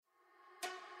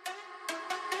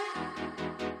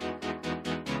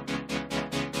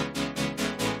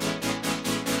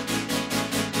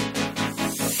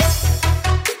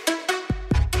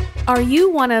Are you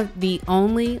one of the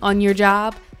only on your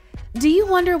job? Do you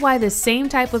wonder why the same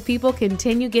type of people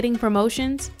continue getting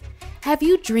promotions? Have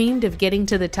you dreamed of getting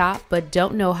to the top but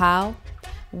don't know how?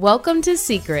 Welcome to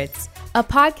Secrets, a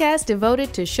podcast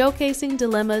devoted to showcasing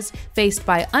dilemmas faced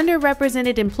by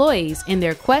underrepresented employees in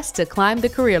their quest to climb the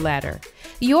career ladder.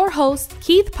 Your hosts,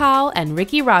 Keith Powell and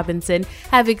Ricky Robinson,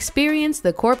 have experienced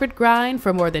the corporate grind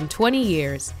for more than 20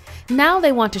 years. Now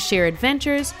they want to share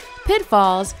adventures,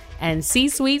 pitfalls, and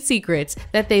C-suite secrets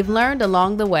that they've learned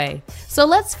along the way. So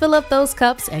let's fill up those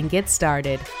cups and get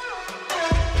started.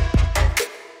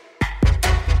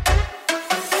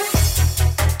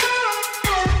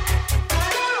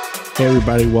 Hey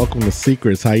everybody, welcome to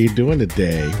Secrets. How you doing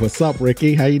today? What's up,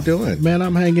 Ricky? How you doing? Man,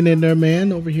 I'm hanging in there,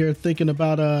 man. Over here thinking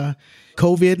about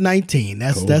COVID-19.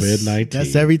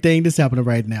 That's everything that's happening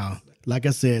right now. Like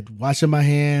I said, washing my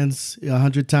hands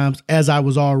 100 times as I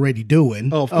was already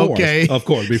doing. Oh, of course. Okay. Of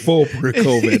course, before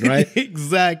COVID, right?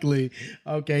 Exactly.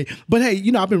 Okay. But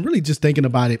hey, I've been really just thinking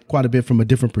about it quite a bit from a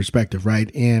different perspective,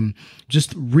 right? And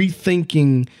just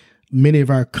rethinking many of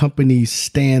our company's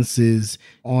stances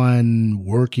on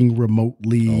working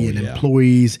remotely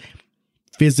employees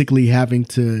physically having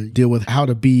to deal with how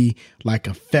to be like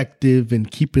effective and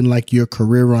keeping like your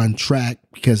career on track,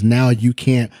 because now you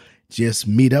can't just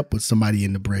meet up with somebody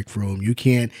in the break room. You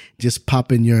can't just pop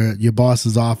in your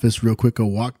boss's office real quick or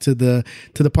walk to the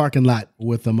parking lot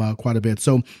with them quite a bit.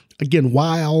 So again,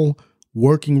 while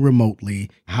working remotely,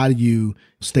 how do you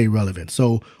stay relevant?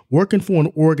 So working for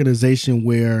an organization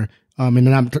where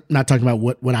and I'm not talking about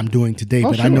what I'm doing today,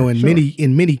 but I know in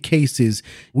many cases,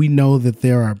 we know that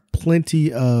there are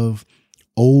plenty of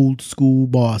old school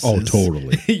bosses. Oh,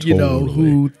 totally.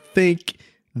 Who think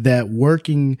that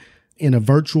working in a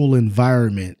virtual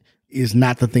environment is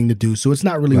not the thing to do. So it's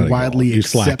not really widely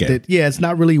accepted. Yeah, it's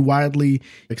not really widely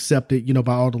accepted,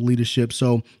 by all the leadership.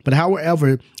 So, but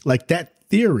however, like that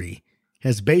theory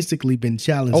has basically been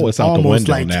challenged. Oh, it's out the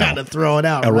window like now. Kind of throw it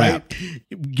out, right?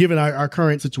 Given our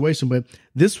current situation. But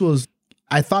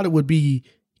I thought it would be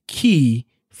key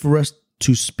for us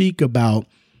to speak about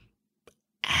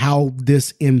how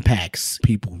this impacts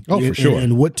people. Oh, for sure.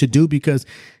 And what to do, because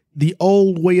the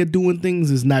old way of doing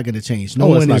things is not going to change. No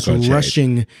one is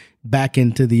rushing back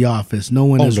into the office. No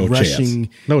one is rushing,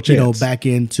 back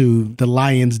into the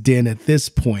lion's den at this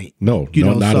point. No,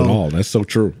 not at all. That's so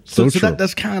true. So true.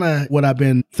 That's kind of what I've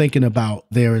been thinking about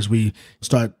there as we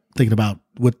start thinking about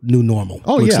what new normal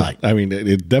looks like. I mean,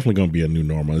 it's definitely going to be a new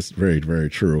normal. It's very, very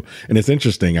true. And it's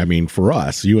interesting. I mean, for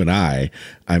us, you and I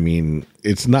mean,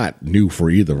 it's not new for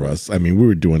either of us. I mean, we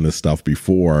were doing this stuff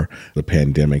before the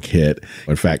pandemic hit.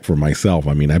 In fact, for myself,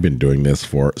 I mean, I've been doing this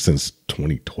since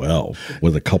 2012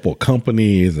 with a couple of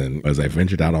companies, and as I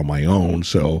ventured out on my own.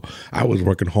 So I was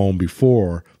working home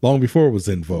long before it was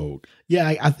in vogue.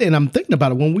 Yeah, and I'm thinking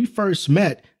about it. When we first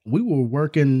met, we were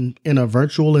working in a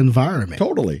virtual environment.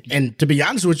 Totally. And to be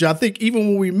honest with you, I think even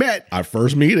when we met, our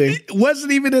first meeting, it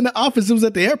wasn't even in the office. It was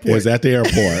at the airport. It was at the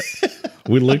airport.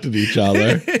 We looked at each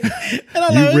other.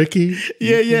 You, Ricky?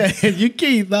 Yeah. And you,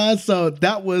 Keith. So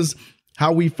that was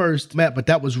how we first met, but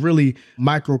that was really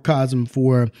microcosm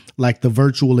for like the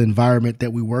virtual environment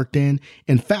that we worked in.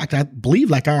 In fact, I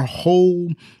believe like our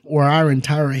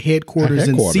entire headquarters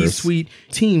and C-suite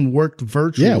team worked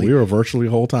virtually. Yeah, we were virtually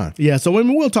the whole time. Yeah, so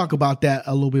we'll talk about that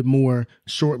a little bit more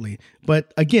shortly.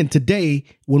 But again, today,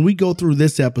 when we go through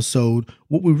this episode,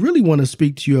 what we really want to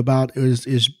speak to you about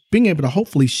is being able to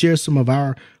hopefully share some of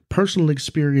our personal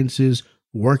experiences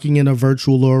working in a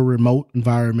virtual or remote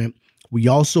environment. We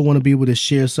also want to be able to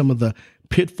share some of the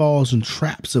pitfalls and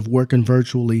traps of working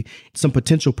virtually, some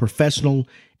potential professional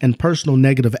and personal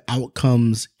negative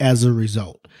outcomes as a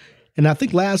result. And I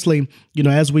think lastly,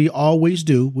 as we always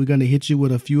do, we're going to hit you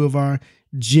with a few of our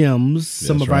gems,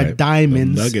 some of our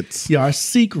diamonds, the nuggets, our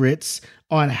secrets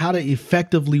on how to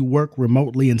effectively work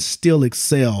remotely and still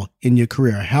excel in your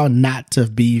career, how not to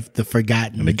be the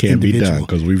forgotten and it can't individual. be done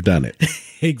because we've done it.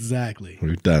 Exactly.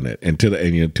 We've done it. And to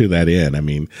that end, I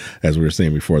mean, as we were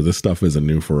saying before, this stuff isn't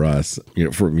new for us.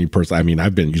 For me personally, I mean,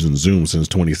 I've been using Zoom since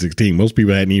 2016. Most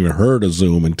people hadn't even heard of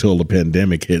Zoom until the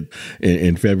pandemic hit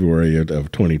in February of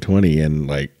 2020. And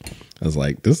like, I was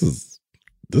like, this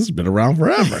has been around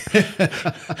forever.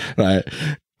 Right?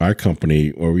 Our company,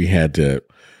 where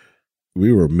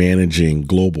we were managing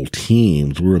global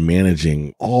teams. We were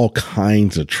managing all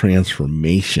kinds of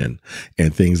transformation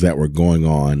and things that were going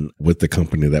on with the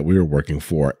company that we were working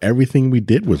for. Everything we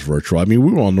did was virtual. I mean,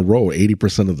 we were on the road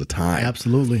 80% of the time.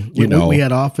 Absolutely. We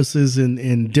had offices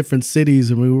in different cities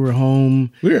and we were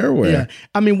home. We were everywhere. Yeah.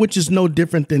 I mean, which is no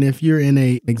different than if you're in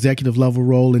a executive level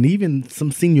role and even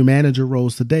some senior manager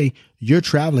roles today. you're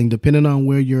traveling depending on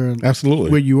where you're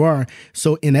Absolutely. where you are.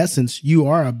 So in essence, you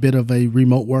are a bit of a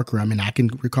remote worker. I mean, I can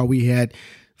recall we had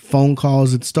phone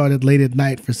calls that started late at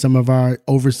night for some of our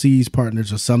overseas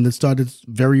partners, or some that started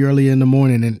very early in the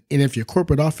morning. And if your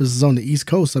corporate office is on the East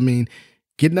Coast, I mean,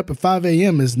 getting up at 5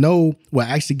 a.m. is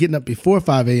actually getting up before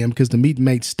 5 a.m. because the meeting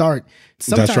may start.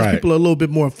 Sometimes That's right. people are a little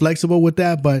bit more flexible with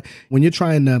that, but when you're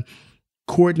trying to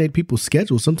coordinate people's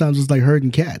schedules, sometimes it's like herding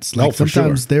cats. Like for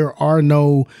sometimes there are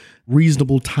no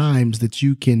reasonable times that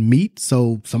you can meet,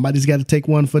 so somebody's got to take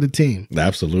one for the team.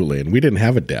 Absolutely. And we didn't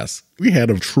have a desk. We had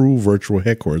a true virtual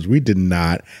headquarters. We did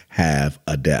not have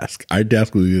a desk. Our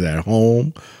desk was either at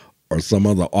home or some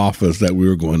other office that we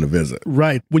were going to visit.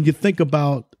 Right. When you think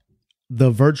about the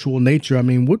virtual nature, I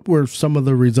mean, what were some of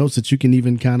the results that you can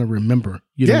even kind of remember?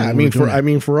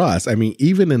 For us,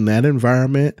 even in that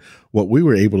environment, what we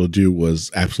were able to do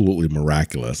was absolutely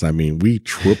miraculous. I mean, we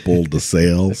tripled the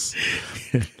sales.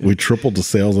 We tripled the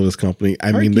sales of this company.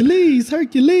 Hercules.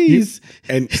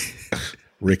 And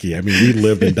Ricky, I mean, we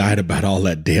lived and died about all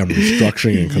that damn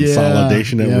restructuring and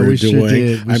consolidation that we were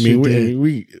doing.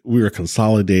 We were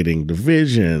consolidating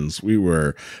divisions. We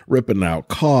were ripping out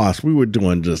costs. We were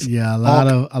doing just a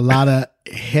lot of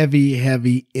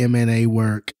heavy M&A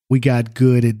work. We got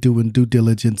good at doing due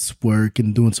diligence work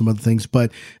and doing some other things,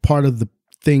 but part of the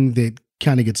thing that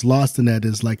kind of gets lost in that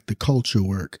is like the culture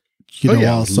work.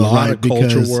 Also, a lot of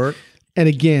culture work. And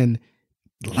again,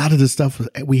 a lot of the stuff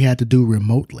we had to do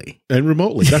remotely.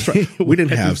 That's right. We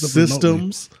didn't have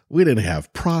systems. We didn't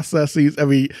have processes. I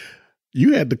mean,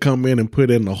 you had to come in and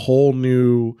put in a whole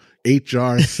new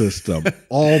HR system,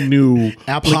 all new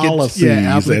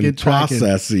policies and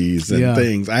processes and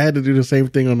things. I had to do the same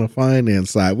thing on the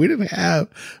finance side. We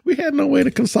had no way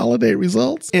to consolidate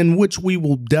results. In which we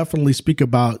will definitely speak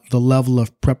about the level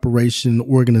of preparation,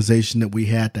 organization that we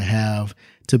had to have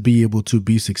to be able to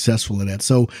be successful in that.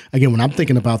 So again, when I'm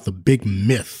thinking about the big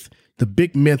myth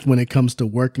when it comes to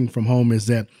working from home is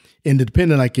that, and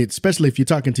depending, like, especially if you're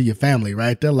talking to your family,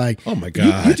 right? They're like, "Oh my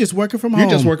God, you're just working from home. You're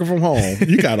just working from home.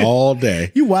 You got all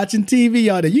day. You watching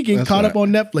TV all day. You getting caught up on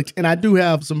Netflix." And I do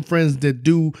have some friends that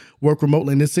do work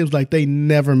remotely, and it seems like they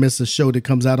never miss a show that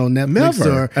comes out on Netflix.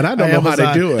 Never. And I don't know how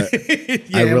they do it.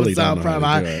 I really don't know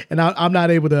how to do it. And I'm not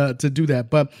able to do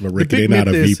that. But Ricky, they're not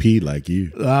a VP like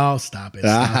you. Oh, stop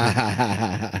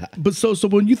it. But so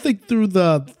when you think through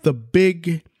the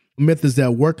big myth is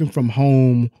that working from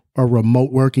home or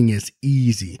remote working is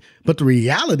easy, but the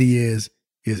reality is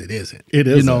it isn't. It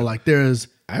isn't. Like there's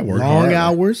long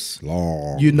hours,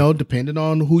 depending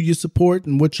on who you support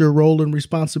and what your role and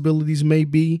responsibilities may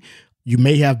be. You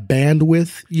may have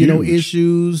bandwidth,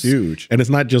 issues. Huge. And it's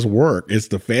not just work. It's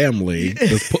the family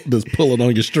that's pulling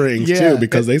on your strings too,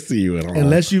 because they see you at home.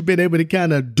 Unless you've been able to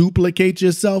kind of duplicate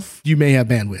yourself, you may have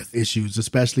bandwidth issues,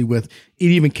 especially with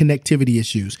even connectivity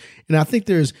issues. And I think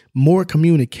there's more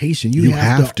communication. You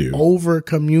have to over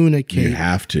communicate. You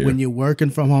have to. When you're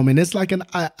working from home. And it's like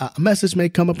a message may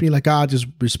come up and you're like, I'll just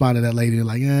respond to that later. You're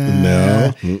like,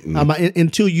 no.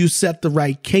 Until you set the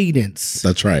right cadence.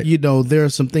 That's right. There are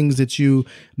some things that you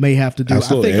may have to do.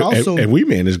 Absolutely. I think also, and we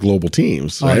manage global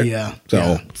teams. Right? Oh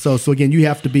yeah. So again, you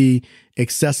have to be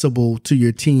accessible to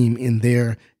your team in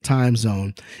their time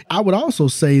zone. I would also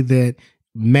say that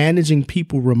managing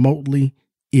people remotely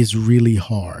is really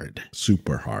hard.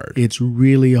 Super hard. It's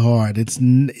really hard. It's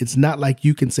not like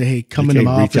you can say, hey, come into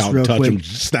my office real quick. Them,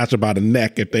 snatch them by the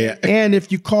neck if they. And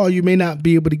if you call, you may not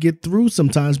be able to get through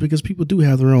sometimes because people do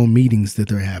have their own meetings that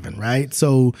they're having, right?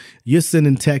 So you're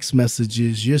sending text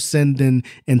messages, and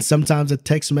sometimes a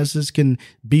text message can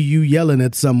be you yelling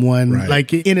at someone,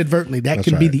 like inadvertently. That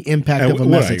can be the impact of a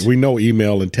message. We know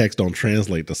email and text don't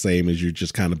translate the same as you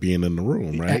just kind of being in the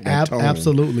room, right?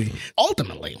 Absolutely.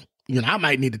 Ultimately, I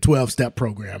might need a 12-step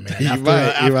program, man.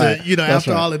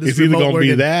 After all of this, it's either going to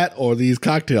be that or these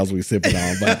cocktails we sipping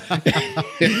on.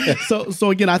 But so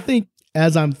again, I think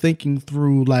as I'm thinking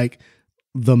through like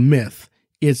the myth,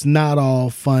 it's not all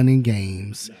fun and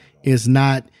games. It's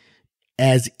not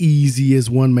as easy as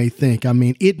one may think. I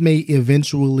mean, it may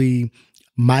eventually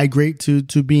migrate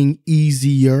to being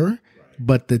easier,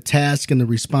 but the task and the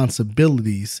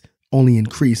responsibilities only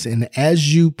increase. And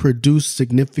as you produce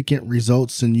significant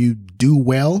results and you do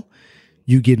well,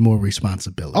 you get more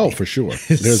responsibility. Oh, for sure.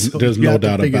 There's no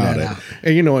doubt about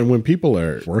it. And when people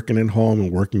are working at home and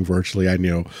working virtually, I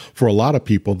know for a lot of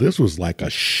people, this was like a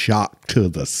shock to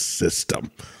the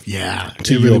system. Yeah.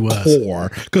 To your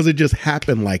core, because it just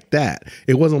happened like that.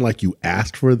 It wasn't like you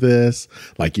asked for this,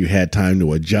 like you had time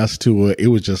to adjust to it. It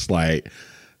was just like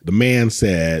the man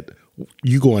said,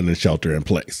 you go in and shelter in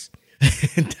place.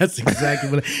 That's exactly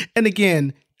what. And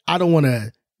again, I don't want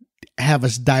to have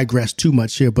us digress too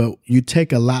much here, but you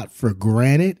take a lot for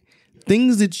granted.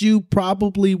 Things that you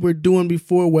probably were doing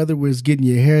before, whether it was getting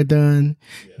your hair done,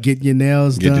 getting your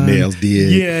nails done. Get your nails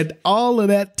did. Yeah, all of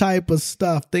that type of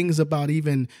stuff. Things about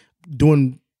even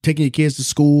taking your kids to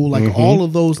school, like all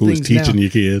of those things. Who's teaching now, your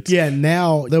kids? Yeah,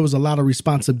 now there was a lot of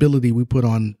responsibility we put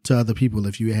on to other people.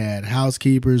 If you had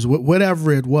housekeepers,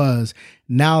 whatever it was,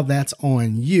 now that's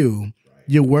on you.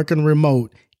 You're working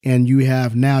remote, and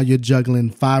you're juggling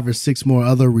 5 or 6 more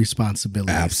other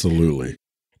responsibilities. Absolutely.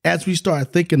 As we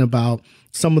start thinking about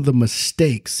some of the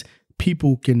mistakes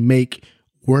people can make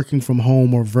working from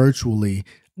home or virtually,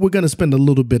 we're going to spend a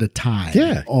little bit of time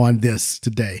on this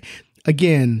today.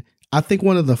 Again, I think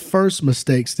one of the first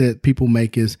mistakes that people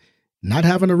make is not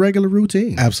having a regular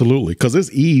routine. Absolutely. Because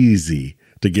it's easy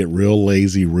to get real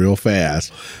lazy real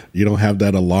fast. You don't have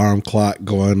that alarm clock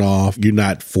going off. You're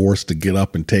not forced to get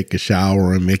up and take a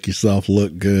shower and make yourself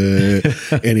look good,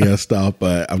 any of that stuff.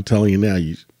 But I'm telling you now,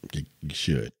 you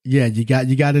should. Yeah, you got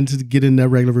to get in that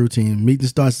regular routine. Meeting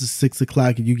starts at 6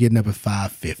 o'clock and you getting up at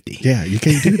 5:50. Yeah, you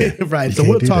can't do that. Right. So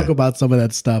we'll talk about some of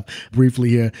that stuff briefly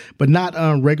here, but not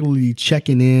regularly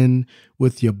checking in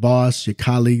with your boss, your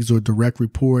colleagues, or direct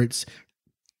reports.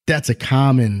 That's a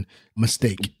common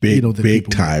mistake. Big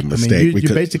that time make. mistake. I mean,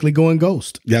 you're basically going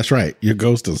ghost. That's right. You're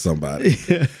ghosting somebody.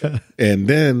 And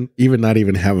then not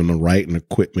even having the right and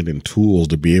equipment and tools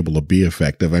to be able to be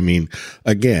effective. I mean,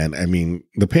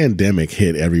 the pandemic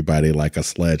hit everybody like a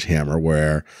sledgehammer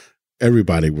where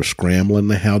everybody was scrambling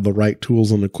to have the right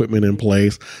tools and equipment in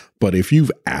place. But if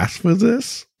you've asked for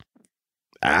this,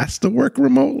 asked to work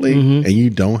remotely, and you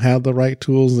don't have the right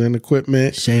tools and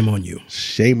equipment, shame on you.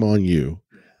 Shame on you.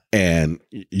 And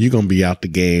you're going to be out the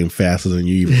game faster than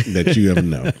you ever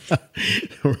know.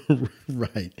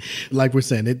 Right. Like we're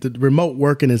saying, the remote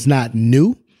working is not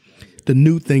new. The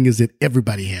new thing is that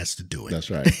everybody has to do it.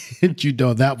 That's right.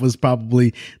 That was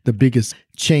probably the biggest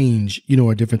change,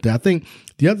 or different thing. I think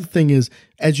the other thing is,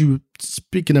 as you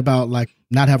speaking about like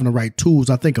not having the right tools,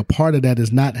 I think a part of that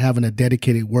is not having a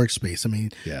dedicated workspace. I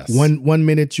mean, yes. one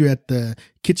minute you're at the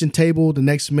kitchen table, the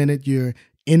next minute you're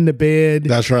in the bed.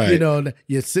 That's right.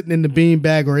 You're sitting in the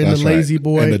beanbag or in the lazy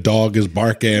boy. And the dog is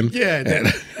barking. Yeah.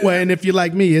 And if you're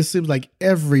like me, it seems like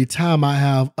every time I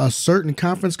have a certain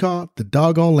conference call, the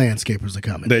doggone landscapers are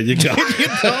coming. There you go.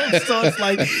 So it's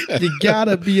like you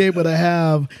gotta be able to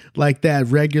have like that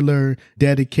regular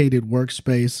dedicated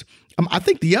workspace. I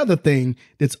think the other thing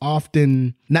that's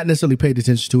often not necessarily paid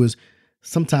attention to is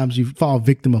sometimes you fall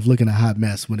victim of looking a hot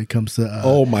mess when it comes to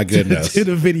oh my goodness to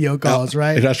the video calls,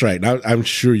 right? That's right. Now, I'm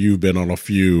sure you've been on a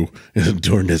few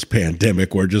during this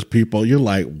pandemic where just people, you're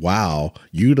like, wow,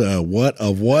 you the what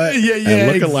of what? Yeah,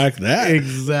 and looking like that.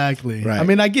 Exactly. Right. I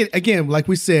mean, I get, again, like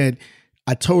we said,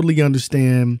 I totally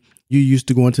understand. You used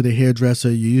to going to the hairdresser,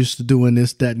 you used to doing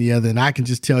this, that, and the other. And I can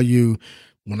just tell you,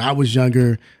 when I was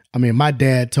younger, I mean, my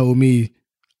dad told me,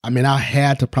 I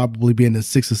had to probably be in the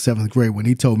 6th or 7th grade when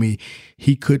he told me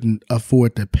he couldn't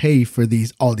afford to pay for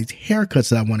all these haircuts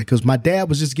that I wanted, because my dad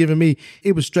was just giving me,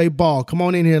 it was straight ball. Come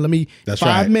on in here. Let me, That's 5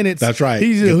 right. minutes. That's right.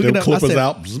 He's Get them clippers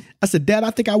out. I said, Dad, I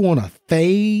think I want a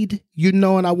fade, and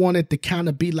I want it to kind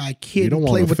of be like kid and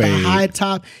play with the high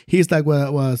top. He's like,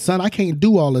 well, son, I can't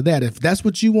do all of that. If that's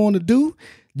what you want to do,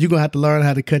 you're going to have to learn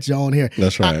how to cut your own hair.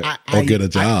 That's right. Or get a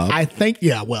job. I think,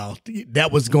 that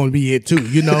was going to be it too,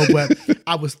 but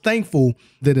I was thankful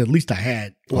that at least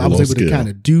I was able to kind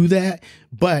of do that.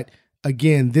 But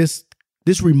again, this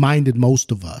reminded most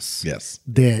of us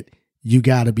that you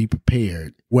got to be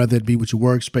prepared, whether it be with your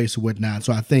workspace or whatnot.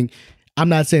 So I think, I'm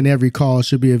not saying every call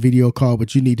should be a video call,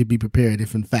 but you need to be prepared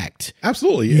if in fact.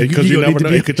 Absolutely. Because you never know,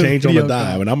 it could change on a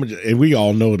dime. And we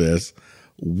all know this.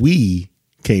 We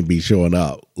can't be showing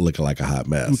up looking like a hot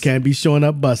mess. You can't be showing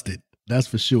up busted. That's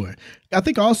for sure. I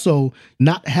think also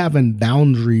not having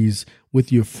boundaries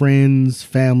with your friends,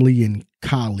 family, and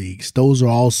colleagues. Those are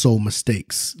also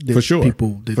mistakes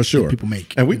that people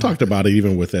make. And we talked about it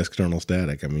even with external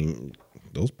static. I mean,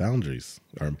 those boundaries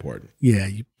are important. Yeah,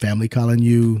 family calling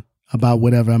you about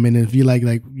whatever. I mean, if you like,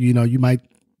 you might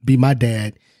be my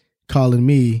dad calling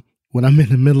me when I'm in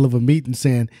the middle of a meeting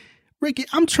saying, Ricky,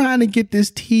 I'm trying to get this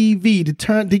TV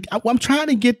I'm trying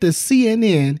to get the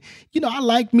CNN. I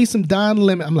like me some Don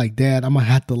Lemon. I'm like, Dad, I'm going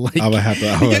to have to let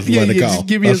it go. Just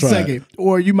give me a second.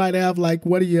 Or you might have like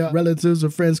one of your relatives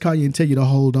or friends call you and tell you to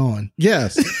hold on.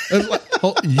 Yes.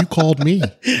 You called me.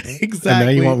 Exactly. And now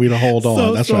you want me to hold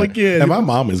on. That's right. Again, and my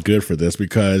mom is good for this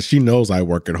because she knows I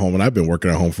work at home and I've been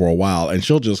working at home for a while. And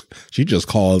she just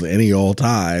calls any old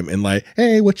time and like,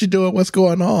 hey, what you doing? What's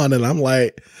going on? And I'm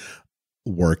like,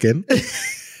 working.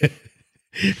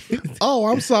 Oh,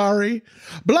 I'm sorry.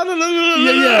 Blah, blah, blah, blah,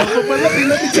 blah. Yeah. But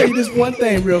let me tell you this one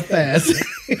thing real fast.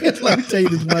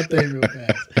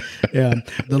 Yeah.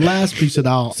 The last piece that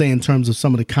I'll say in terms of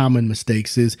some of the common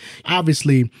mistakes is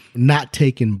obviously not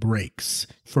taking breaks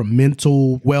for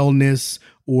mental wellness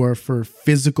or for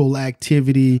physical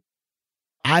activity.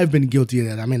 I've been guilty of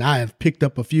that. I mean, I have picked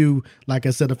up a few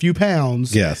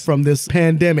pounds from this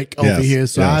pandemic over here.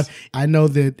 So I know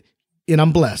that, and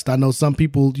I'm blessed. I know some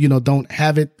people, don't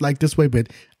have it like this way, but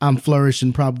I'm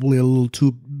flourishing probably a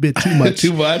little bit too much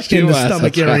in the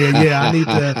stomach area. Yeah, I need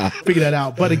to figure that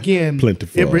out. But again,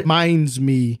 it reminds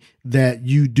me that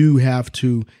you do have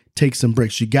to take some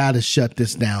breaks. You got to shut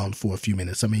this down for a few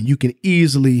minutes. I mean, you can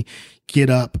easily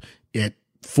get up at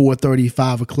 4:30,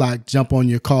 5 o'clock, jump on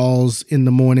your calls in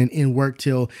the morning and work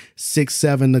till 6,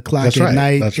 7 o'clock at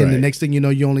night. And the next thing you know,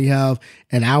 you only have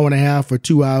an hour and a half or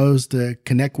 2 hours to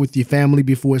connect with your family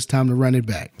before it's time to run it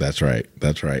back. That's right.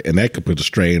 And that could put a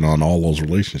strain on all those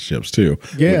relationships too.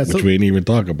 Yeah. Which we didn't even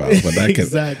talk about. But that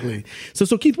exactly.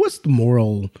 So Keith, what's the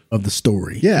moral of the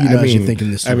story? Yeah. As you're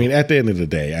thinking this through? I mean, at the end of the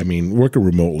day, working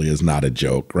remotely is not a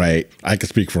joke, right? I can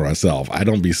speak for myself. I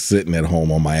don't be sitting at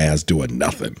home on my ass doing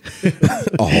nothing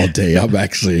all day. I'm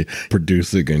actually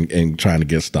producing and trying to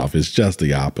get stuff. It's just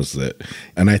the opposite.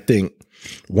 And I think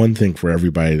one thing for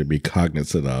everybody to be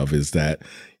cognizant of is that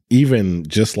even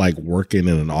just like working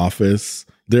in an office,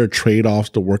 there are trade-offs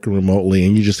to working remotely,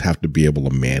 and you just have to be able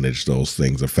to manage those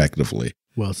things effectively.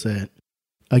 Well said.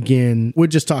 Again, we're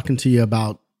just talking to you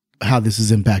about how this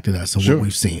has impacted us and what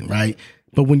we've seen, right?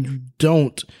 But when you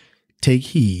don't take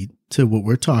heed to what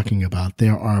we're talking about,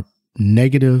 there are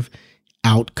negative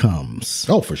outcomes.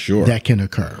 Oh, for sure. That can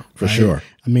occur. For sure.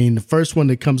 I mean, the first one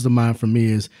that comes to mind for me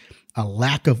is a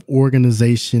lack of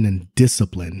organization and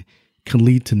discipline can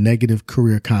lead to negative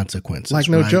career consequences. Like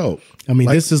no joke. I mean,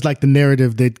 this is like the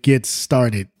narrative that gets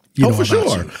started. For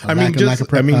sure.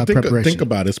 Think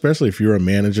about it, especially if you're a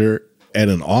manager at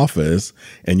an office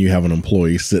and you have an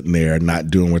employee sitting there not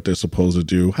doing what they're supposed to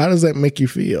do. How does that make you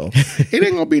feel? It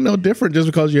ain't gonna be no different just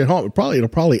because you're at home. It'll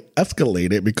probably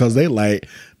escalate it because they like,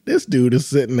 this dude is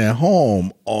sitting at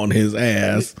home on his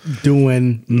ass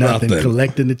doing nothing,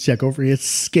 collecting the check over here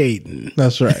skating.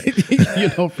 That's right.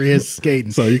 For his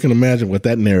skating. So you can imagine what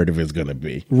that narrative is going to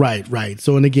be. Right.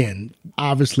 So, and again,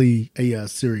 obviously a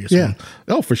serious one.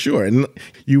 Oh, for sure. And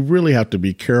you really have to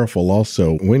be careful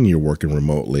also when you're working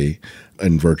remotely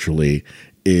and virtually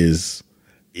is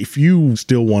if you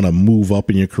still want to move up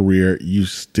in your career, you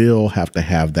still have to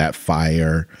have that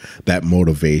fire, that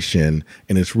motivation.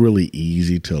 And it's really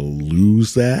easy to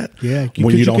lose that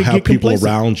when you don't have people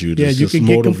around you that's just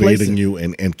motivating you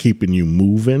and keeping you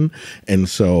moving. And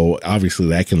so obviously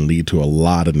that can lead to a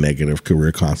lot of negative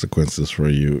career consequences for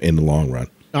you in the long run.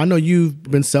 I know you've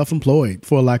been self-employed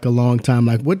for like a long time.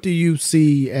 Like, what do you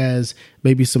see as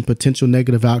maybe some potential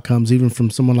negative outcomes, even from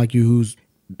someone like you who's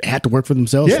had to work for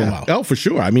themselves for a while? Oh, for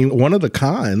sure. I mean, one of the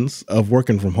cons of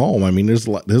working from home, I mean, there's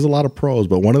a lot of pros,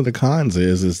 but one of the cons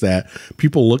is that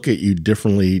people look at you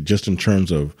differently just in terms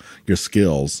of your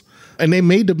skills. And they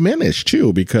may diminish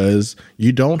too because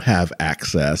you don't have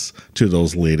access to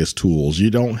those latest tools.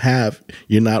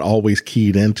 You're not always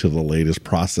keyed into the latest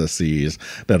processes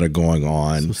that are going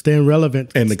on. So staying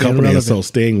relevant. And the company, so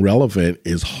staying relevant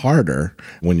is harder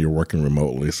when you're working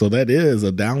remotely. So that is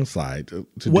a downside to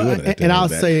doing it. And I'll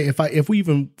say if we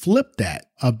even flip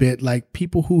that a bit, like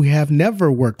people who have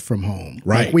never worked from home.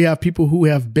 Right. Like we have people who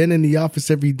have been in the office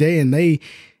every day and they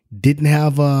didn't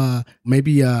have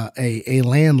maybe a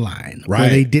landline, right? Or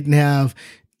they didn't have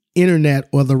internet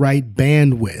or the right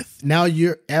bandwidth. Now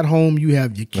you're at home, you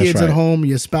have your kids at home,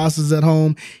 your spouse is at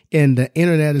home, and the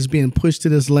internet is being pushed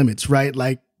to its limits, right?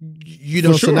 Like,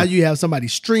 so now you have somebody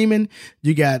streaming,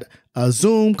 you got a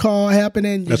Zoom call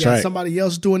happening, you got somebody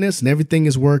else doing this, and everything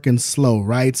is working slow,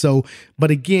 right? So, but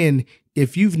again,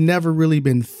 if you've never really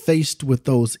been faced with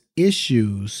those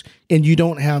issues and you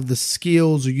don't have the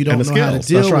skills or you don't know how to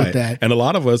deal with that. And a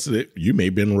lot of us, you may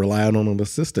have been relying on an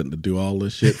assistant to do all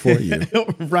this shit for you.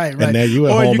 Right. And now you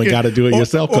at home and got to do it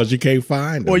yourself because you can't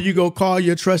find them. Or you go call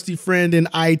your trusty friend in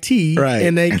IT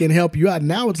and they can help you out.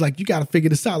 Now it's like you got to figure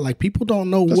this out. Like people don't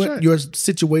know what your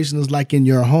situation is like in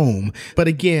your home. But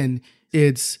again,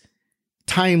 it's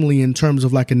timely in terms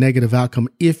of like a negative outcome.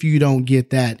 If you don't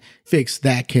get that fixed,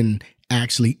 that can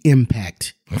actually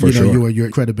impact your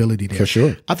credibility there. For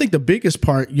sure. I think the biggest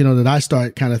part, that I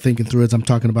start kind of thinking through as I'm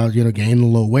talking about, gaining a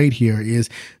little weight here is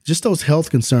just those health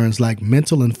concerns like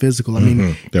mental and physical. I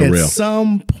mean, at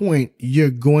some point you're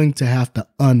going to have to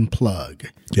unplug.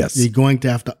 Yes. You're going to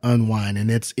have to unwind.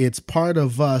 And it's part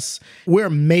of us. We're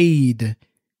made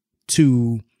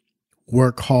to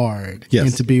work hard Yes.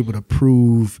 and to be able to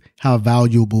prove how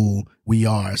valuable we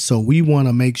are. So we want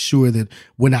to make sure that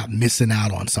we're not missing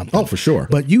out on something. Oh, for sure.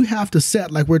 But you have to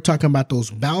set, like we're talking about those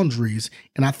boundaries.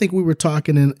 And I think we were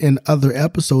talking in other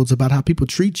episodes about how people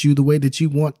treat you the way that you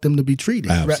want them to be treated.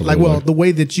 Right? Absolutely. Like, well, the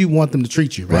way that you want them to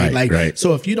treat you, right? Right.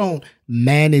 So if you don't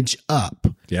manage up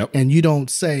Yep. and you don't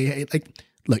say, hey, like,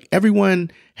 look,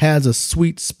 everyone has a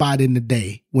sweet spot in the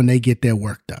day when they get their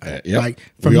work done. Yep. Like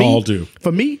We all do.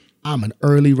 For me, I'm an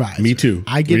early riser. Me too.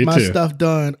 I get Me my too. stuff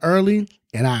done early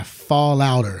and I fall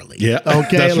out early. Yeah.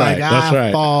 Okay. That's like right. That's I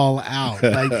right. fall out.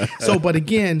 Like so, but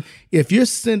again, if you're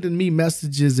sending me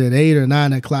messages at 8 or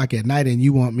 9 o'clock at night and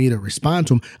you want me to respond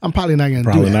to them, I'm probably not going to do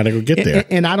that. Probably not going to get there.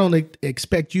 And I don't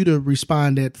expect you to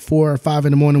respond at 4 or 5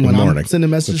 in the morning when I'm sending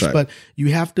messages, That's right. but you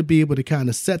have to be able to kind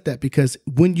of set that, because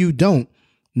when you don't,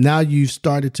 now you've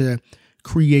started to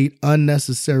create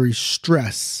unnecessary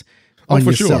stress on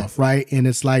for yourself, sure. right? And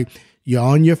it's like you're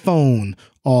on your phone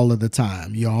all of the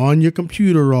time. You're on your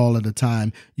computer all of the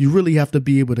time. You really have to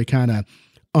be able to kind of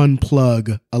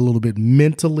unplug a little bit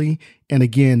mentally and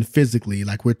again physically.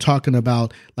 Like we're talking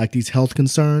about like these health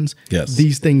concerns. Yes.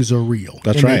 These things are real.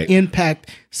 That's and right. They impact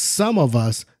some of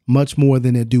us much more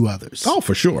than they do others. Oh,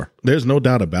 for sure. There's no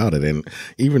doubt about it. And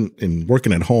even in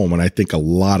working at home, and I think a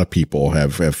lot of people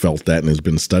have felt that, and there's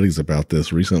been studies about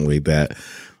this recently, that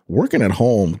working at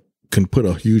home can put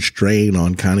a huge strain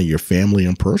on kind of your family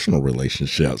and personal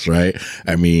relationships, right?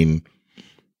 I mean,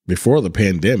 before the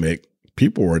pandemic,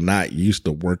 people were not used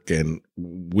to working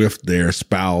with their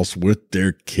spouse, with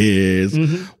their kids,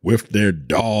 with their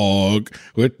dog,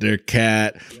 with their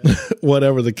cat,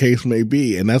 whatever the case may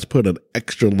be. And that's put an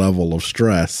extra level of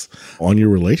stress on your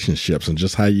relationships and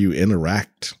just how you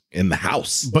interact in the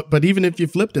house. But even if you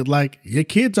flipped it, like your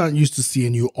kids aren't used to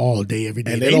seeing you all day, every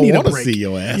day. And they don't need a want to break. see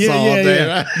your ass all day.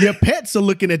 Right? Your pets are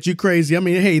looking at you crazy. I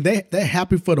mean, hey, they're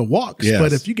happy for the walks. Yes.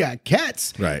 But if you got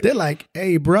cats, Right. they're like,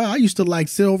 hey, bro, I used to like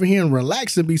sit over here and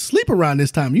relax and be sleep around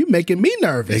this time. You making me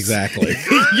nervous. Exactly.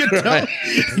 you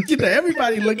know,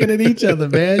 everybody looking at each other,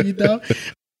 man. You know.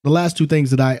 The last two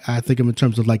things that I think of in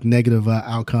terms of like negative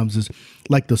outcomes is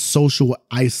like the social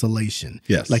isolation.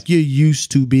 Yes. Like you're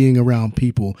used to being around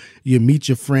people. You meet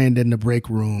your friend in the break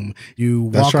room. You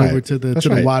walk over to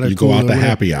the water You cooler. go out to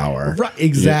happy hour. Right.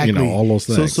 Exactly. You know, all those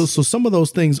things. So some of those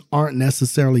things aren't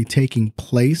necessarily taking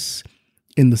place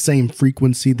in the same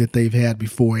frequency that they've had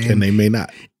before. And they may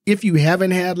not. If you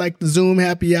haven't had like the Zoom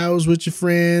happy hours with your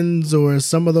friends or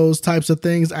some of those types of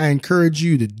things, I encourage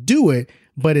you to do it,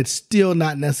 but it's still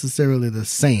not necessarily the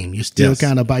same. You're still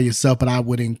kind of by yourself, but I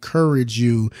would encourage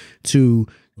you to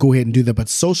go ahead and do that. But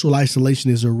social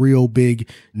isolation is a real big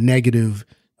negative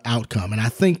outcome. And I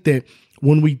think that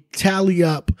when we tally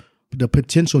up the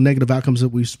potential negative outcomes that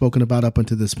we've spoken about up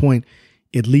until this point,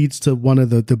 it leads to one of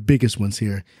the biggest ones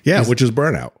here. Yeah, which is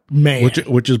burnout. Man.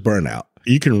 Which is burnout.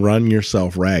 You can run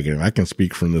yourself ragged. And I can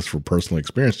speak from this for personal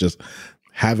experience. Just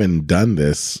having done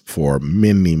this for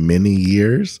many, many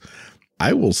years,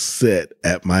 I will sit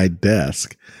at my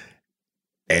desk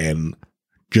and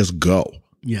just go.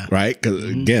 Yeah. Right. Because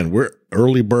again, we're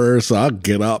early birds. So I'll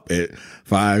get up at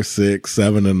 5, 6,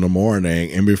 7 in the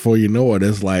morning. And before you know it,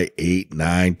 it's like 8,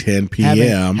 9, 10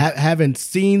 p.m. Haven't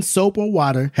seen soap or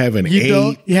water. Haven't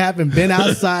you haven't been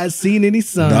outside, seen any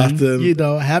sun. Nothing. You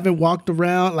know, haven't walked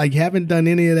around, like haven't done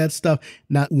any of that stuff.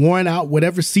 Not worn out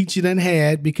whatever seat you done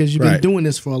had because you've been doing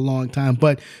this for a long time.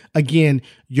 But again,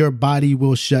 your body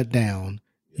will shut down.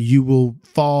 You will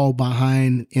fall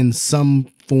behind in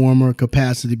some form or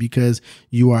capacity because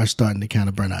you are starting to kind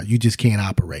of burn out. You just can't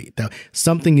operate.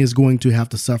 Something is going to have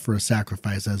to suffer a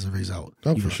sacrifice as a result.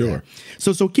 Oh, for sure.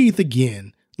 So Keith,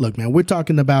 again, look, man, we're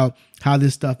talking about how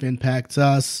this stuff impacts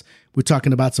us. We're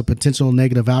talking about some potential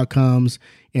negative outcomes.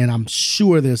 And I'm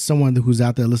sure there's someone who's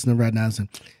out there listening right now saying,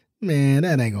 man,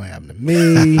 that ain't gonna happen to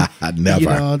me. Never. You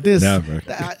know, Never.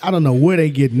 I don't know where they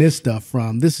getting this stuff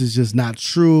from. This is just not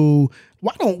true.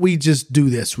 Why don't we just do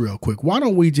this real quick? Why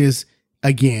don't we just,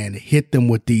 again, hit them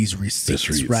with these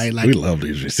receipts, right? Like, we love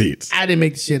these receipts. I didn't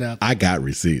make shit up. I got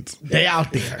receipts. They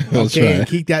out there. That's Okay. right.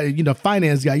 Keep that,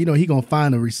 finance guy, he gonna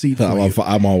find a receipt for you.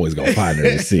 I'm always going to find a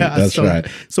receipt. That's right.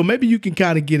 So maybe you can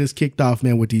kind of get us kicked off,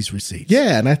 man, with these receipts.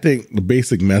 Yeah. And I think the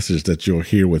basic message that you'll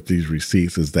hear with these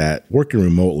receipts is that working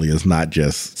remotely is not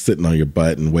just sitting on your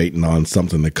butt and waiting on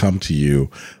something to come to you.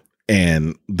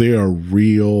 And there are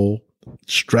real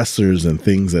stressors and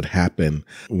things that happen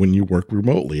when you work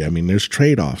remotely. I mean, there's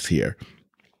trade-offs here.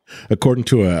 According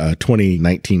to a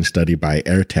 2019 study by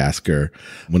Airtasker,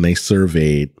 when they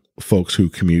surveyed folks who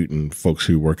commute and folks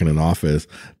who work in an office,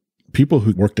 people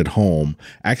who worked at home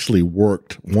actually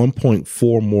worked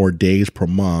 1.4 more days per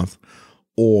month,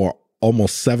 or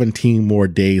almost 17 more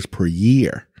days per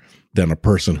year than a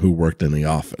person who worked in the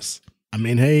office. I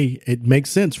mean, hey, it makes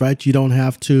sense, right? You don't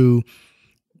have to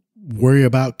worry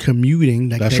about commuting,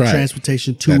 that right.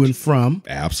 transportation to and from.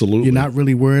 Absolutely. You're not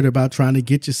really worried about trying to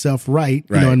get yourself right.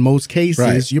 You know, in most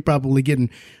cases, you're probably getting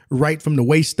right from the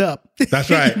waist up. That's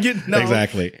right.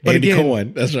 Exactly. But Andy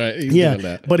Cohen. That's right. He's doing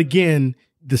that. But again,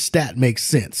 the stat makes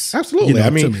sense. Absolutely. I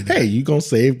mean, hey, you're going to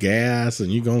save gas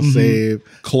and you're going to save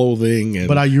clothing and,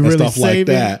 but are you really stuff saving? Like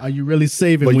that. Are you really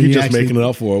saving? But when you're just making it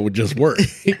up for it with just work.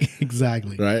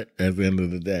 Exactly. Right? At the end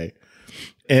of the day.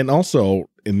 And also,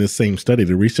 in this same study,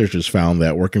 the researchers found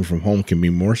that working from home can be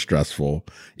more stressful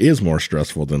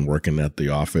than working at the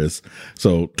office.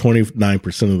 So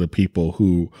 29% of the people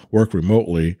who work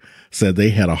remotely said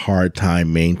they had a hard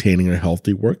time maintaining a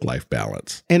healthy work-life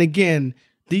balance. And again,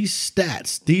 these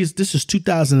stats, this is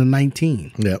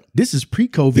 2019. Yep. This is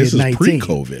pre-COVID-19. This is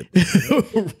pre-COVID. Right. This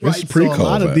is pre-COVID. So a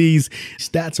lot of these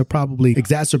stats are probably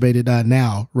exacerbated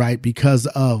now, right? Because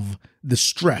of the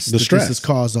stress this has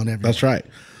caused on everyone. That's right.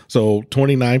 So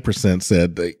 29%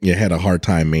 said that you had a hard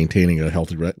time maintaining a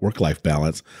healthy work-life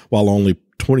balance, while only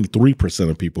 23%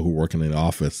 of people who work in the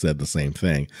office said the same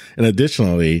thing. And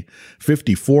additionally,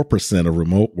 54% of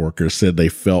remote workers said they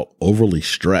felt overly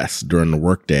stressed during the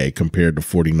workday compared to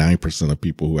 49% of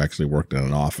people who actually worked in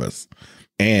an office.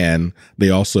 And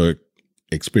they also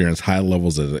experienced high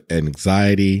levels of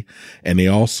anxiety, and they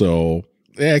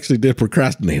actually did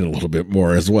procrastinate a little bit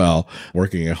more as well,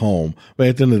 working at home. But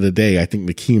at the end of the day, I think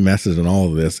the key message in all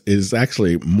of this is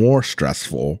actually more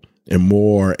stressful and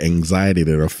more anxiety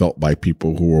that are felt by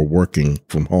people who are working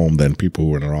from home than people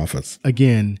who are in an office.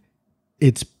 Again,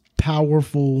 it's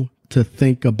powerful to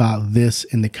think about this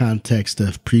in the context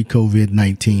of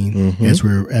pre-COVID-19,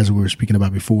 as we were speaking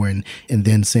about before, and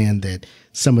then saying that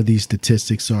some of these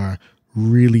statistics are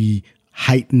really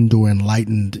heightened or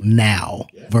enlightened now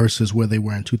versus where they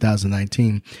were in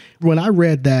 2019. When I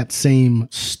read that same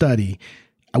study,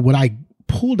 what I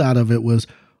pulled out of it was,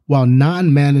 while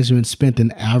non-management spent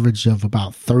an average of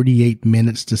about 38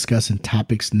 minutes discussing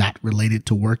topics not related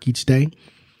to work each day,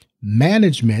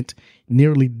 management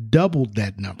nearly doubled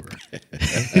that number.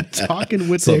 Talking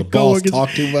with their coworkers,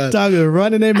 talk too much.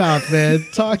 Running their mouth, man,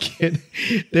 talking.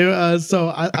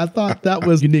 So I thought that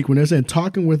was unique when they're saying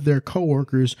talking with their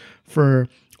coworkers for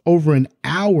over an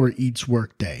hour each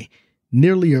workday.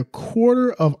 Nearly a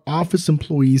quarter of office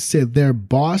employees said their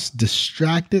boss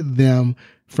distracted them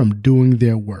from doing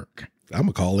their work. I'm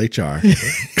going to call HR.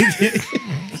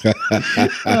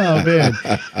 Oh, man.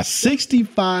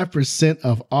 65%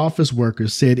 of office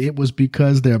workers said it was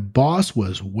because their boss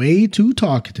was way too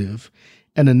talkative,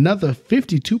 and another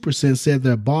 52% said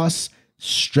their boss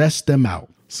stressed them out.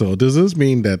 So does this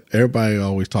mean that everybody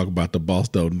always talk about the boss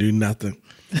don't do nothing?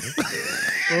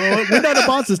 Well, we know the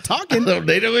boss is talking. The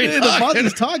boss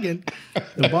is talking.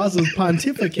 The boss is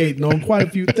pontificating on quite a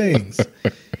few things.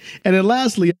 And then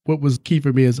lastly, what was key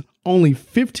for me is only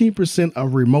 15%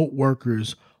 of remote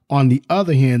workers, on the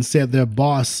other hand, said their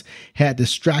boss had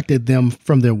distracted them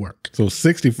from their work. So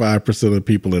 65% of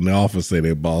people in the office say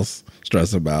their boss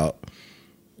stress about.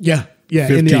 Yeah.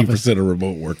 15% of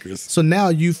remote workers. So now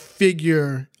you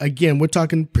figure, again, we're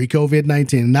talking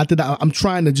pre-COVID-19. Not that I'm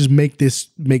trying to just make this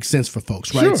make sense for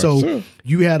folks, right? Sure.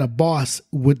 You had a boss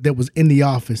that was in the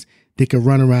office. They could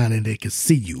run around and they could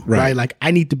see you, right? Like,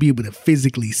 I need to be able to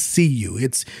physically see you.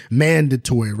 It's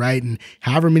mandatory, right? And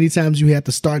however many times you have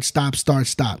to start,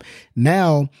 stop.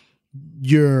 Now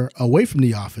you're away from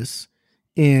the office,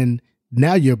 and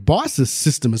now your boss's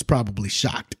system is probably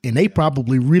shocked, and they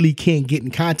probably really can't get in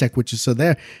contact with you. So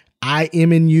they're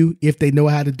IMing you if they know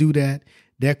how to do that.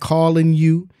 They're calling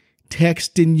you,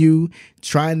 texting you,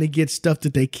 trying to get stuff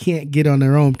that they can't get on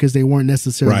their own because they weren't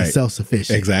necessarily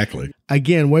self-sufficient. Exactly.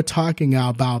 Again, we're talking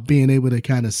about being able to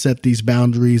kind of set these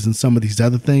boundaries and some of these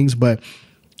other things, but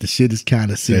the shit is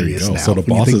kind of serious now. So the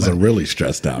bosses are really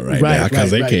stressed out right now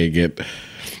because they can't get.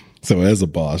 So as a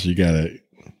boss, you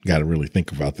gotta really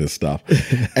think about this stuff.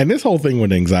 And this whole thing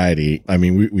with anxiety, I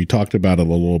mean, we talked about it a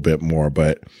little bit more,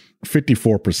 but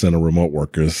 54% of remote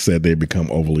workers said they become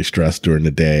overly stressed during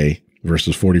the day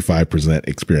versus 45%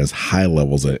 experience high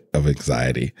levels of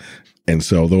anxiety. And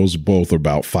so those both are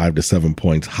about 5 to 7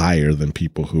 points higher than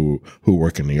people who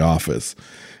work in the office.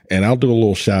 And I'll do a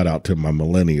little shout out to my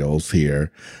millennials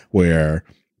here, where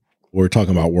we're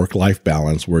talking about work-life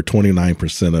balance, where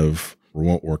 29% of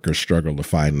remote workers struggle to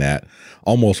find that.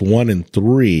 Almost 1 in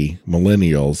 3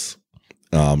 millennials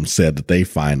said that they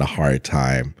find a hard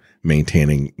time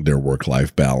maintaining their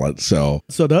work-life balance. So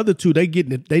the other two, they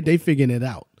getting it, they figuring it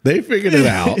out. They figured it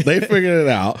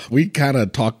out. We kind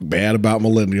of talk bad about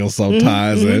millennials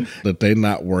sometimes and that they're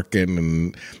not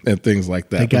working and things like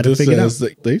that. They got to figure it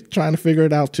out. They're trying to figure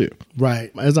it out too.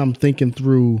 Right. As I'm thinking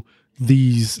through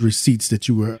these receipts that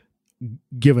you were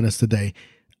giving us today,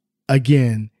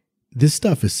 again, this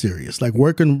stuff is serious. Like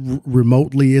working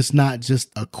remotely is not just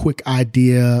a quick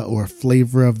idea or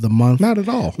flavor of the month. Not at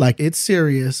all. Like it's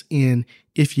serious. And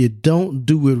if you don't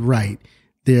do it right,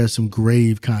 there are some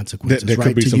grave consequences. There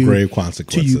could be some grave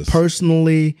consequences. To you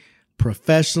personally,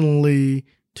 professionally,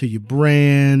 to your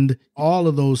brand, all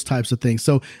of those types of things.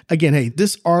 So again, hey,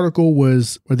 this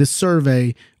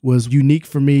survey was unique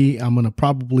for me. I'm going to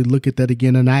probably look at that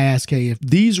again. And I ask, hey, if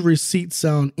these receipts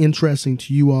sound interesting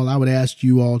to you all, I would ask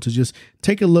you all to just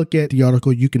take a look at the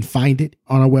article. You can find it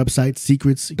on our website,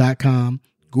 secrets.com.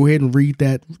 Go ahead and read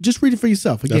that. Just read it for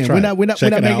yourself. Again, right. we're not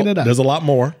making it up. There's a lot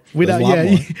more.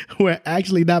 We're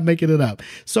actually not making it up.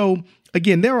 So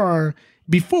again,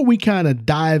 before we kind of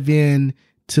dive in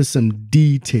to some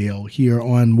detail here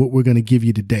on what we're going to give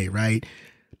you today, right?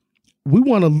 We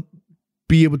want to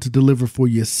be able to deliver for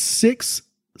you 6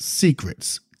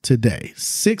 secrets today.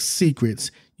 6 secrets,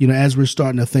 as we're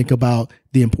starting to think about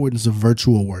the importance of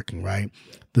virtual working, right?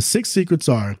 The 6 secrets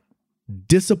are: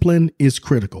 discipline is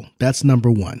critical. That's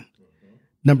number 1.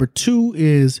 Number 2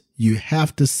 is you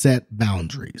have to set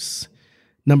boundaries.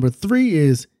 Number 3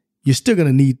 is you're still going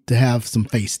to need to have some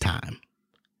face time.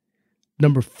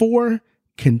 Number 4,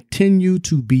 continue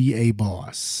to be a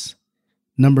boss.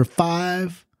 Number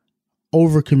 5,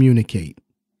 over communicate.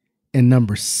 And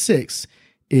number 6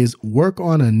 is work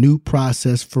on a new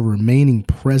process for remaining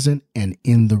present and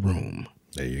in the room.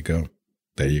 There you go.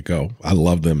 I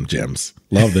love them gems.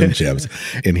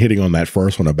 And hitting on that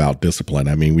first one about discipline.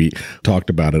 I mean, we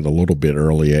talked about it a little bit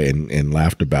earlier and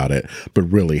laughed about it, but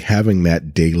really having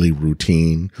that daily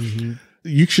routine,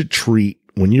 you should treat,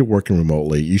 when you're working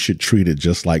remotely, you should treat it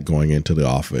just like going into the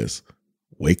office.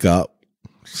 Wake up,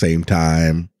 same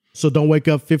time. So don't wake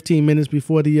up 15 minutes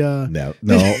before the... No.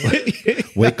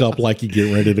 Wake up like you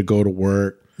get ready to go to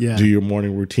work. Yeah. Do your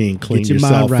morning routine, clean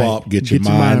yourself up, get your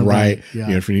mind right. Yeah.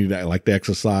 If you need to, like to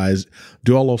exercise,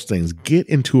 do all those things. Get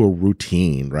into a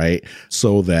routine, right?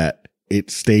 So that it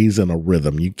stays in a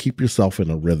rhythm. You keep yourself in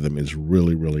a rhythm is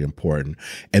really, really important.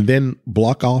 And then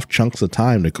block off chunks of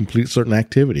time to complete certain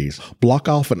activities. Block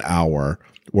off an hour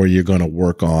where you're going to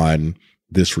work on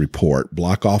this report.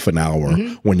 Block off an hour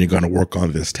when you're going to work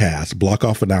on this task. Block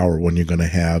off an hour when you're going to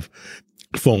have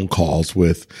phone calls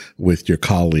with your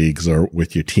colleagues or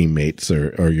with your teammates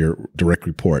or your direct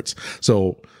reports.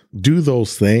 So do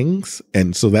those things.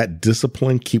 And so that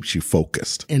discipline keeps you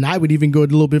focused. And I would even go a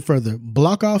little bit further.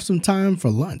 Block off some time for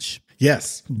lunch.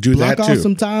 Yes, do that too. Block off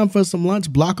some time for some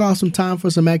lunch. Block off some time for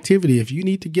some activity. If you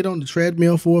need to get on the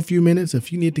treadmill for a few minutes,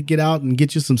 if you need to get out and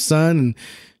get you some sun and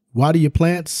water your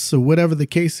plants or whatever the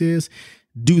case is,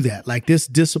 do that. Like, this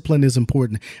discipline is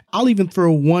important. I'll even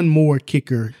throw one more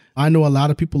kicker. I know a lot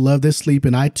of people love their sleep,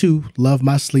 and I too love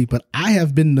my sleep, but I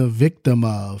have been the victim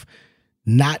of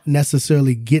not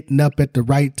necessarily getting up at the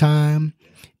right time.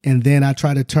 And then I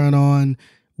try to turn on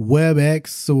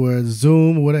WebEx or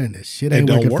Zoom or whatever, and this shit ain't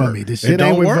working for me. This shit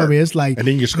ain't working for me. It's like, and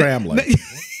then you're scrambling.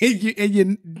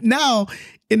 And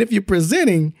if you're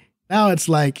presenting, now it's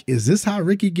like, is this how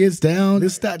Ricky gets down?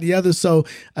 This, that, the other. So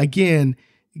again,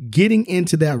 getting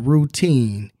into that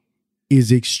routine is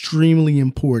extremely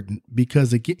important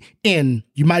because again, and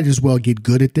you might as well get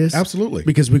good at this. Absolutely.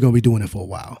 Because we're going to be doing it for a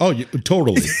while. Oh,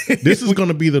 totally. This is going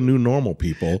to be the new normal,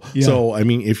 people. Yeah. So, I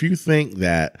mean, if you think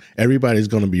that everybody's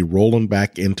going to be rolling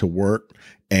back into work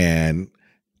and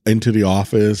into the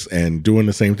office and doing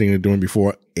the same thing they're doing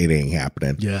before, it ain't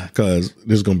happening. Yeah. Because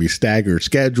there's going to be staggered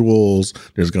schedules.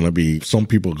 There's going to be some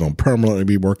people going to permanently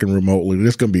be working remotely.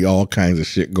 There's going to be all kinds of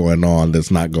shit going on that's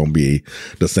not going to be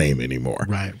the same anymore.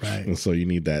 Right. And so you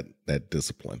need that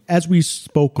discipline. As we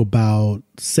spoke about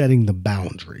setting the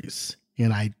boundaries,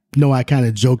 and I know I kind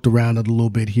of joked around it a little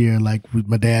bit here, like with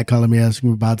my dad calling me asking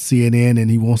me about CNN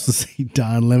and he wants to see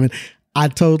Don Lemon. I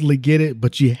totally get it,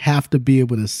 but you have to be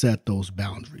able to set those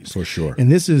boundaries. For sure. And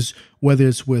this is whether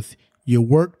it's with your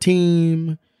work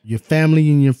team, your family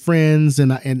and your friends.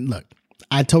 And look,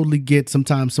 I totally get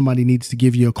sometimes somebody needs to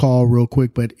give you a call real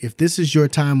quick, but if this is your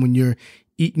time when you're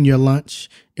eating your lunch,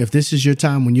 if this is your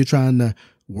time when you're trying to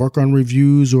work on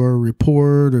reviews or a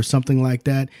report or something like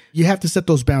that, you have to set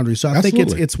those boundaries. So I think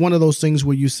it's one of those things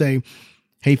where you say,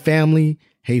 hey, family,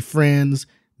 hey, friends,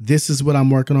 this is what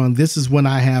I'm working on. This is when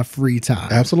I have free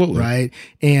time. Absolutely. Right.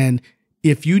 And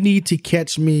if you need to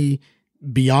catch me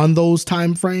beyond those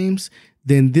time frames,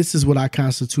 then this is what I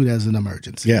constitute as an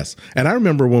emergency. Yes. And I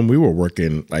remember when we were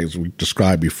working, as we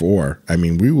described before, I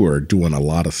mean, we were doing a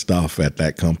lot of stuff at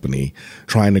that company,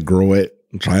 trying to grow it,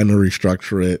 trying to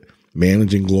restructure it,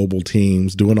 managing global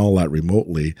teams, doing all that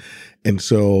remotely. And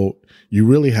so you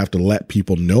really have to let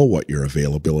people know what your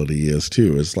availability is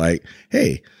too. It's like,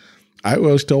 hey, I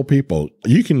always tell people,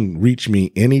 you can reach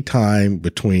me anytime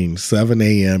between 7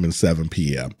 a.m. and 7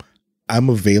 p.m. I'm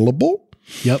available.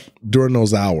 Yep. During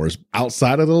those hours.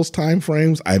 Outside of those time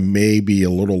frames, I may be a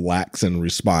little lax in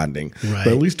responding. Right.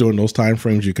 But at least during those time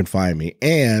frames, you can find me.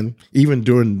 And even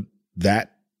during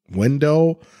that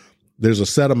window, there's a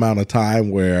set amount of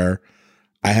time where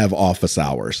I have office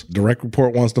hours. Direct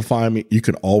report wants to find me. You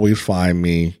can always find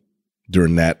me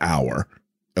during that hour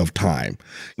of time.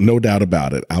 No doubt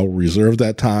about it. I'll reserve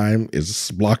that time.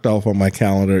 It's blocked off on my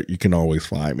calendar. You can always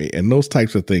find me. And those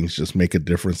types of things just make a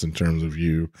difference in terms of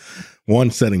you, one,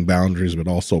 setting boundaries, but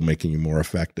also making you more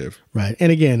effective. Right.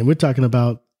 And again, we're talking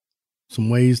about some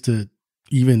ways to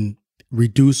even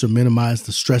reduce or minimize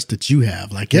the stress that you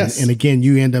have. Like, yes. And again,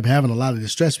 you end up having a lot of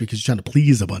distress because you're trying to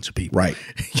please a bunch of people. Right.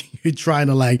 You're trying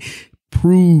to like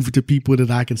prove to people that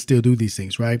I can still do these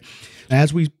things, right?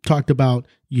 As we talked about,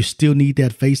 you still need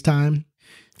that FaceTime.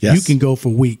 Yes. You can go for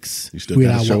weeks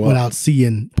without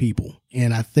seeing people.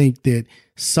 And I think that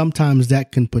sometimes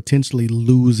that can potentially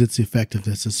lose its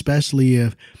effectiveness, especially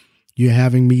if you're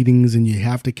having meetings and you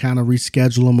have to kind of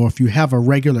reschedule them, or if you have a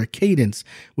regular cadence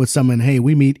with someone, hey,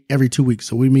 we meet every 2 weeks,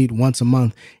 so we meet once a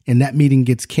month, and that meeting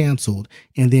gets canceled,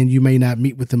 and then you may not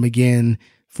meet with them again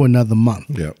for another month.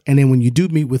 Yep. And then when you do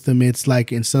meet with them, it's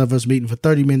like instead of us meeting for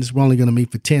 30 minutes, we're only going to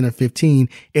meet for 10 or 15,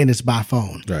 and it's by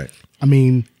phone. Right. I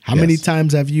mean, how many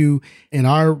times have you, in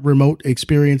our remote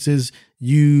experiences,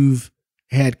 you've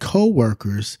had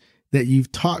coworkers that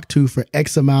you've talked to for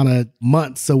X amount of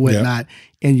months or whatnot,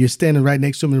 and you're standing right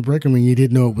next to them in the break room and you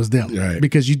didn't know it was them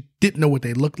because you didn't know what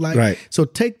they looked like. Right. So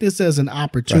take this as an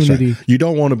opportunity. Right. You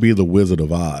don't want to be the Wizard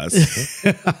of Oz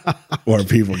where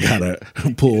people got to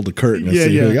pull the curtain and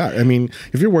see who you are. I mean,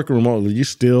 if you're working remotely, you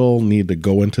still need to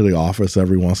go into the office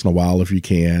every once in a while if you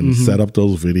can, set up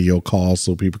those video calls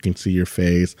so people can see your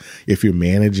face. If you're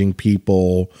managing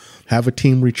people, have a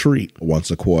team retreat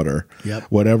once a quarter,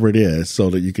 whatever it is,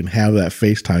 so that you can have that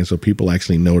FaceTime so people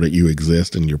actually know that you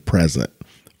exist and you're present.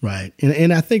 Right.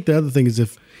 And I think the other thing is,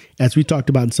 if, as we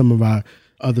talked about in some of our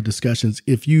other discussions,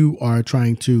 if you are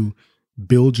trying to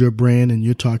build your brand and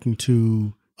you're talking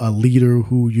to a leader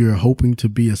who you're hoping to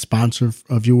be a sponsor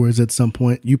of yours at some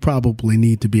point, you probably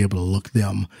need to be able to look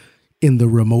them in the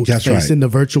remote space, in the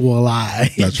virtual eye.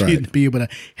 That's right. To be able to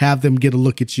have them get a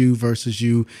look at you versus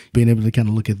you being able to kind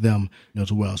of look at them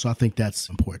as well. So I think that's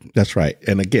important. That's right.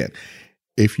 And again,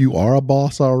 if you are a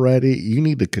boss already, you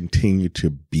need to continue to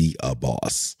be a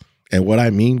boss. And what I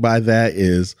mean by that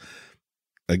is,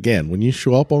 again, when you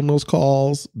show up on those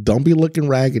calls, don't be looking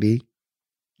raggedy.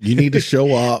 You need to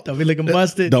show up. Don't be looking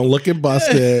busted. Don't look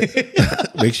busted.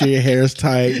 Make sure your hair is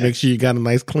tight. Make sure you got a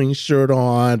nice clean shirt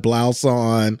on, blouse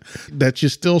on, that you're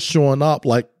still showing up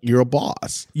like you're a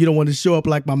boss. You don't want to show up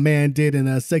like my man did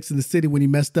in Sex and the City when he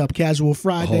messed up Casual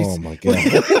Fridays. Oh, my God.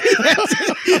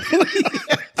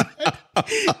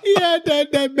 He had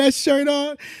that mesh shirt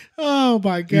on. Oh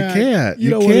my God! You can't. You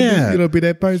don't want to be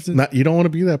that person. You don't want to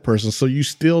be that person. So you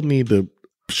still need to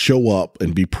show up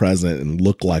and be present and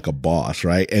look like a boss,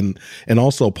 right? And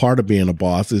also part of being a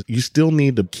boss is you still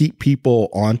need to keep people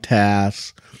on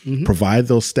task, provide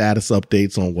those status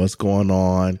updates on what's going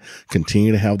on,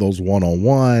 continue to have those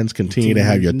one-on-ones, continue to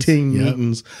have your team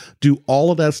meetings, do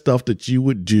all of that stuff that you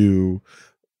would do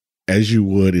as you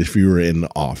would if you were in the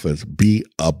office. Be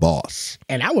a boss.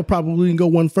 And I would probably go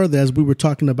one further, as we were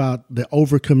talking about the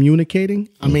over communicating.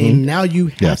 I mean, now you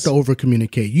have to over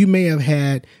communicate. You may have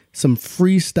had some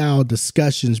freestyle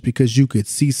discussions because you could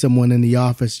see someone in the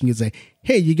office and you say,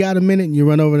 hey, you got a minute? And you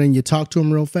run over there and you talk to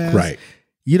them real fast. Right.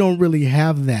 You don't really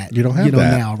have that. You don't have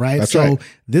that now, right? That's so right.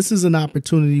 This is an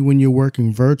opportunity when you're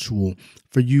working virtual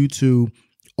for you to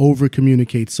over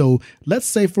communicate. So let's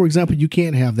say, for example, you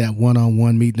can't have that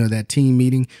one-on-one meeting or that team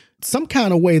meeting. Some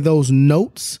kind of way those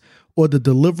notes or the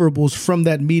deliverables from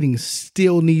that meeting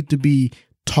still need to be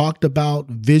talked about,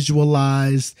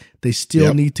 visualized. They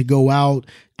still need to go out.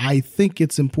 I think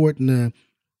it's important to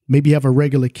maybe have a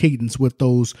regular cadence with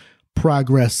those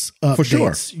progress updates,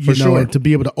 for sure. And to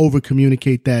be able to over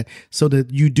communicate that so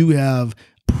that you do have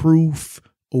proof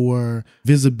or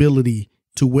visibility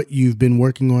to what you've been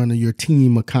working on or your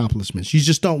team accomplishments. You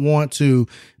just don't want to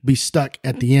be stuck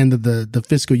at the end of the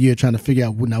fiscal year trying to figure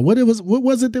out, now, what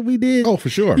was it that we did? Oh, for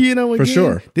sure. Again,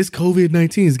 sure. This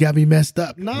COVID-19 has got me messed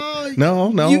up.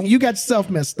 No. You got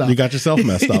yourself messed up. You got yourself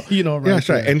messed up. Right? Yeah, that's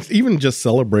right. And even just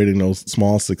celebrating those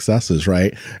small successes,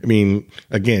 right? I mean,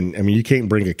 again, you can't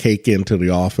bring a cake into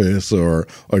the office or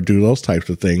do those types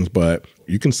of things, but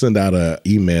you can send out an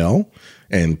email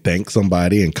and thank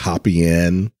somebody and copy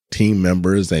in team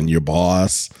members and your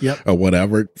boss or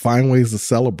whatever. Find ways to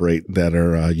celebrate that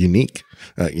are unique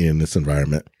in this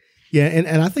environment. Yeah.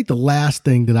 And I think the last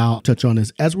thing that I'll touch on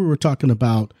is, as we were talking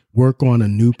about work on a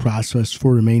new process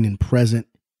for remaining present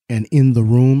and in the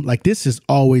room, like, this has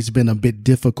always been a bit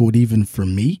difficult even for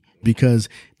me, because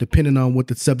depending on what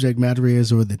the subject matter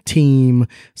is or the team,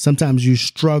 sometimes you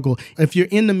struggle. If you're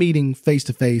in the meeting face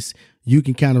to face, you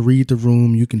can kind of read the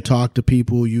room, you can talk to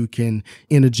people, you can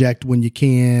interject when you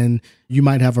can, you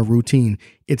might have a routine.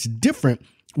 It's different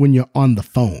when you're on the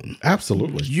phone.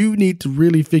 Absolutely. You need to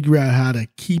really figure out how to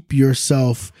keep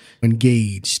yourself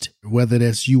engaged, whether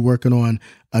that's you working on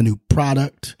a new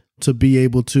product to be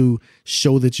able to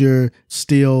show that you're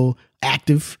still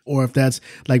active, or if that's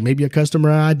like maybe a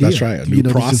customer idea. That's right. A new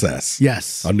process.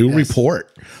 Yes. A new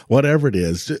report, whatever it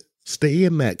is. Just stay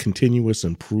in that continuous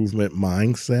improvement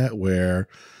mindset where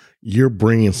you're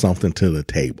bringing something to the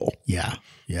table. Yeah.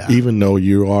 Yeah. Even though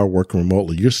you are working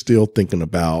remotely, you're still thinking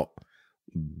about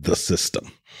the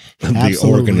system, the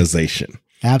organization.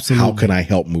 Absolutely. How can I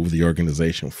help move the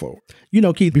organization forward?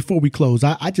 Keith, before we close,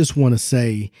 I just want to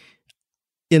say,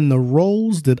 in the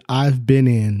roles that I've been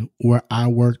in where I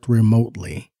worked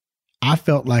remotely, I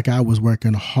felt like I was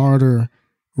working harder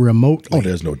remotely. Oh,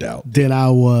 there's no doubt. Than I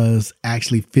was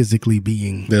actually physically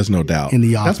being. There's no doubt in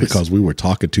the office. That's because we were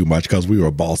talking too much, because we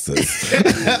were bosses.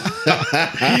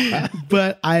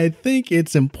 But I think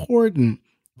it's important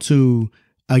to,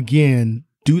 again,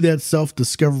 do that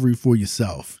self-discovery for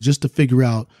yourself, just to figure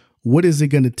out, what is it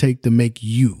going to take to make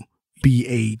you be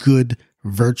a good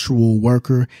virtual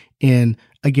worker. And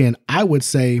again, I would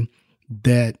say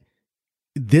that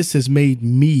this has made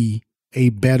me a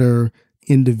better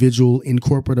individual in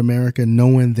corporate America,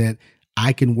 knowing that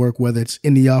I can work, whether it's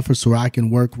in the office or I can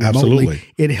work remotely. Absolutely.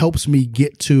 It helps me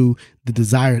get to the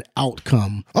desired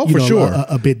outcome. Oh, for sure.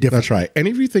 A bit different. That's right. And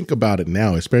if you think about it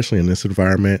now, especially in this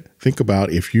environment, think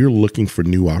about if you're looking for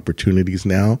new opportunities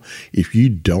now, if you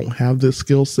don't have this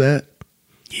skill set,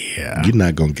 you're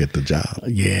not going to get the job.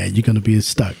 Yeah, you're going to be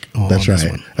stuck on That's this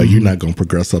right. one. You're not going to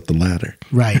progress up the ladder.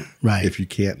 Right. If you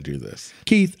can't do this.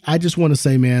 Keith, I just want to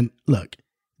say, man, look,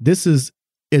 this is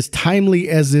as timely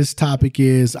as this topic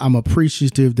is. I'm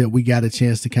appreciative that we got a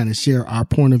chance to kind of share our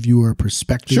point of view or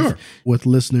perspective with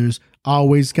listeners. I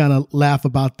always kind of laugh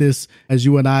about this as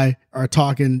you and I are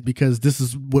talking, because this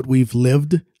is what we've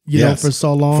lived, you know, for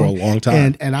so long. For a long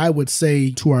time. And I would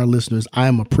say to our listeners, I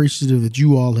am appreciative that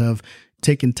you all have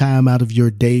taken time out of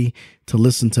your day to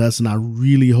listen to us. And I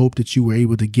really hope that you were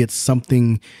able to get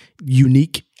something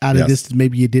unique out of this that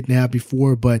maybe you didn't have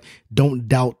before, but don't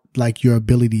doubt like your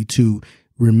ability to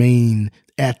remain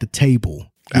at the table.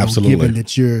 Absolutely. Given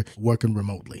that you're working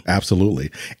remotely.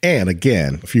 Absolutely. And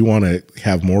again, if you want to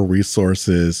have more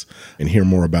resources and hear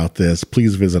more about this,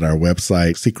 please visit our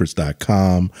website,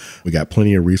 secrets.com. We got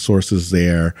plenty of resources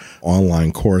there,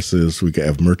 online courses. We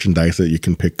have merchandise that you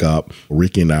can pick up.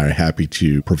 Ricky and I are happy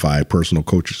to provide personal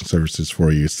coaching services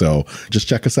for you. So just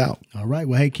check us out. All right.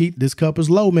 Well, hey, Keith, this cup is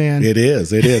low, man. It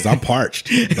is. I'm parched.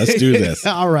 Let's do this.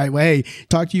 All right. Well, hey,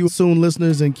 talk to you soon,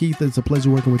 listeners. And Keith, it's a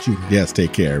pleasure working with you, man. Yes.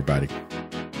 Take care, everybody.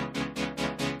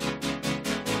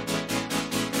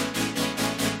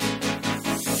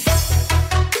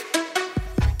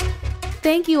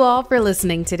 Thank you all for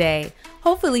listening today.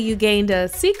 Hopefully you gained a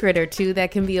secret or two that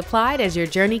can be applied as your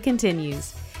journey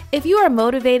continues. If you are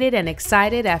motivated and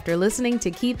excited after listening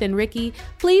to Keith and Ricky,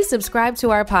 please subscribe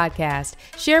to our podcast,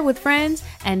 share with friends,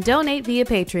 and donate via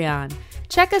Patreon.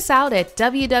 Check us out at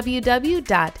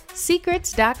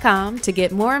www.secrets.com to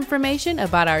get more information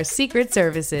about our secret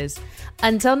services.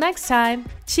 Until next time,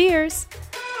 cheers!